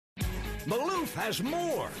Malouf has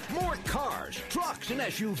more cars, trucks, and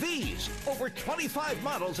SUVs. Over 25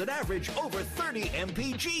 models that average over 30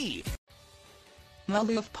 mpg.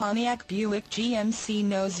 Malouf Pontiac-Buick-GMC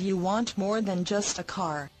knows you want more than just a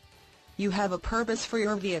car. You have a purpose for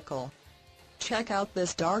your vehicle. Check out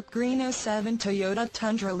this dark green 07 Toyota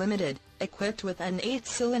Tundra Limited, equipped with an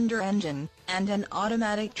 8-cylinder engine and an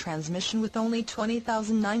automatic transmission with only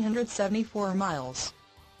 20,974 miles.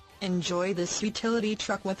 Enjoy this utility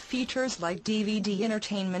truck with features like DVD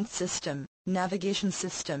entertainment system, navigation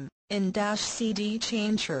system, in-dash CD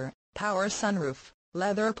changer, power sunroof,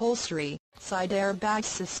 leather upholstery, side airbag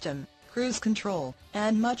system, cruise control,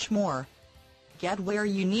 and much more. Get where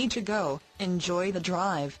you need to go, enjoy the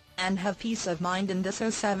drive, and have peace of mind in this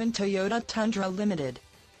 07 Toyota Tundra Limited.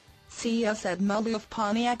 See us at Malouf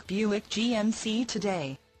Pontiac-Buick-GMC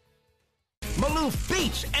today. Malouf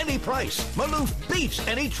beats any price. Malouf beats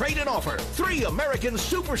any trade-in offer. 3 American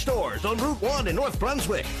superstores on Route 1 in North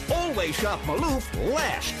Brunswick. Always shop Malouf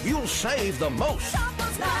last. You'll save the most.